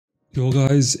Yo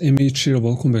guys, MH here,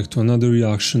 welcome back to another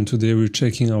reaction. Today we're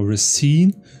checking out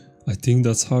RESCENE. I think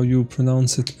that's how you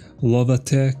pronounce it. Love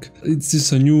Attack. It's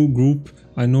just a new group.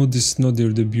 I know this is not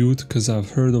their debut because I've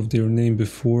heard of their name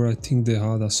before. I think they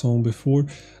had a song before,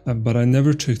 but I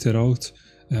never checked it out.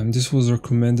 This was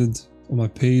recommended on my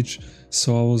page,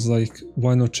 so I was like,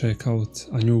 why not check out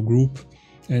a new group?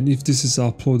 And if this is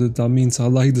uploaded, that means I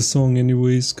like the song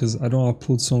anyways, because I don't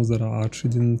upload songs that I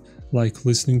actually didn't like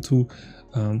listening to.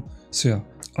 So yeah,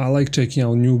 I like checking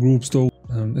out new groups though,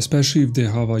 especially if they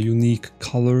have a unique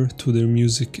color to their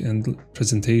music and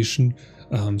presentation.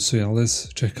 So yeah,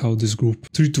 let's check out this group.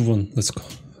 3, 2, 1, let's go.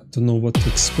 I don't know what to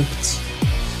expect.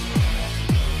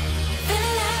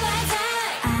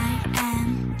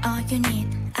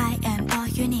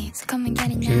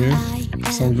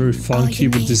 Okay, sounds very funky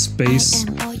with this bass.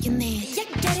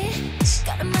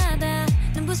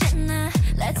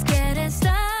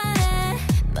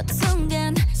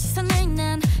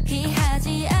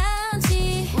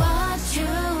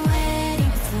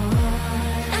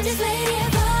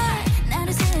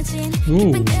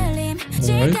 Ooh,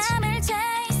 alright.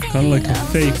 Kind of like a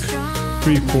fake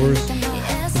pre-chorus.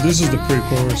 But this is the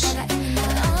pre-chorus.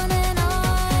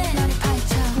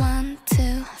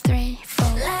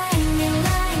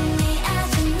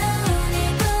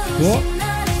 What?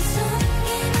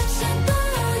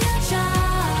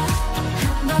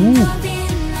 Ooh.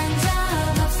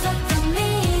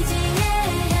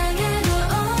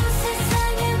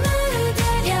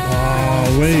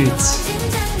 Ah, wait.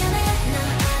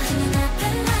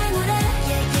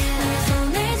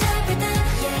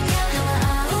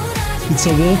 It's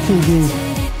a vocal group.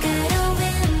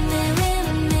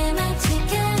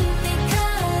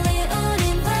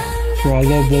 Bro, I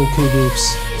love vocal groups.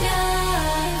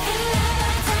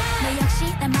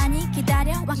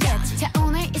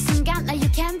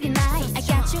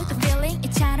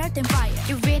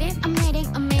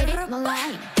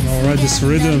 Alright, this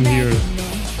rhythm here.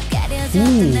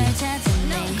 Ooh.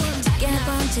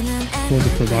 For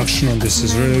the production on this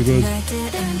is really good.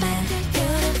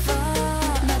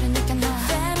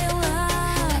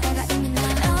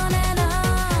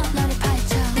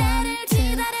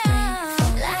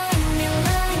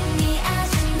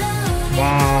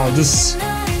 Wow, this.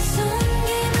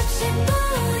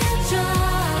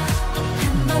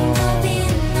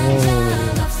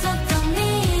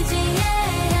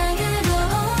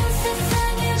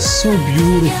 So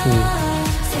beautiful.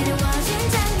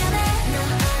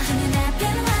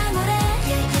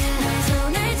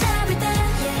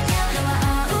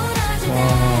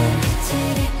 Wow.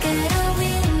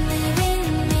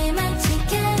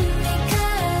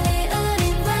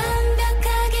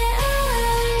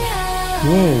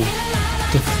 Whoa,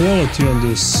 the quality on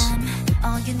this.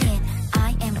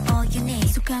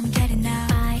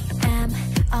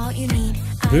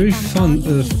 Very fun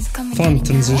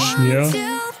transition, yeah.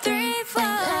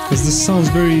 Because this sounds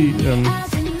very,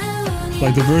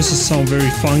 like the verses sound very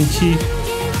funky.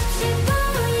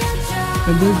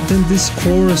 And then this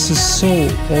chorus is so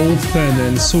open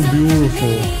and so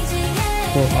beautiful.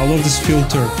 Oh, I love this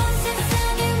filter.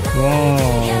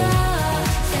 Wow.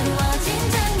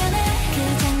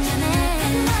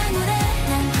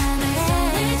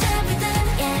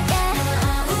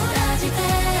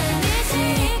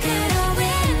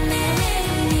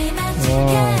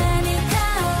 Wow.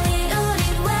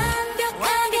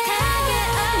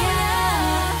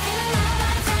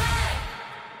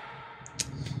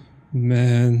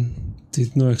 Man,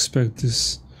 did not expect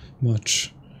this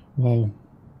much. Wow.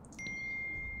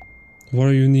 What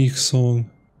a unique song.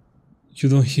 You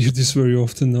don't hear this very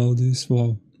often nowadays.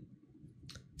 Wow.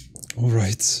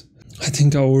 Alright. I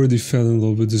think I already fell in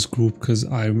love with this group because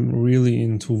I'm really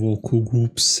into vocal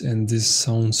groups and this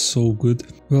sounds so good.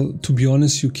 Well, to be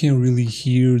honest, you can't really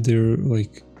hear their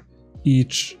like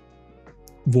each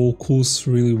vocals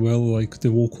really well, like the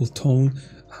vocal tone.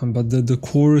 But the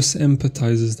chorus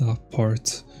empathizes that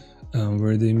part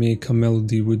where they make a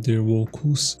melody with their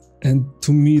vocals, and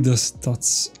to me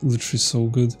that's literally so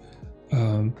good.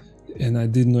 And I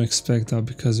did not expect that,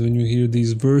 because when you hear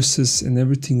these verses and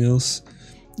everything else,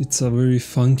 it's a very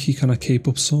funky kind of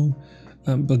K-pop song,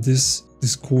 but this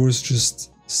chorus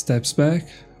just steps back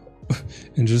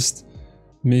and just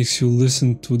makes you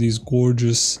listen to these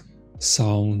gorgeous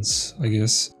sounds, I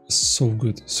guess. So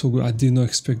good, so good. I did not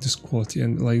expect this quality,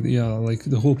 and like, yeah, like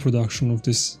the whole production of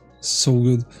this, so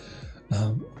good.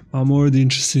 I'm already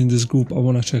interested in this group. I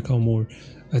want to check out more.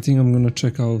 I think I'm gonna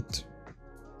check out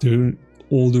their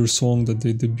older song that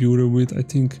they debuted with. I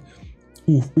think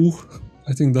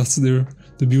I think that's their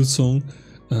debut song.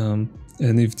 And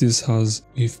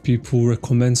if people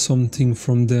recommend something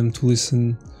from them to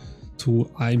listen to.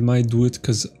 I might do it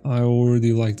because I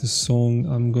already like the song.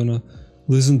 I'm gonna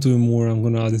listen to it more. I'm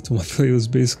gonna add it to my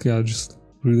playlist. Basically, I just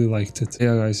really liked it.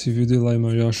 Yeah guys, if you did like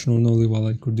my reaction, or no, leave a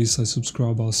like or dislike,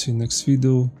 subscribe. I'll see you next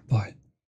video. Bye.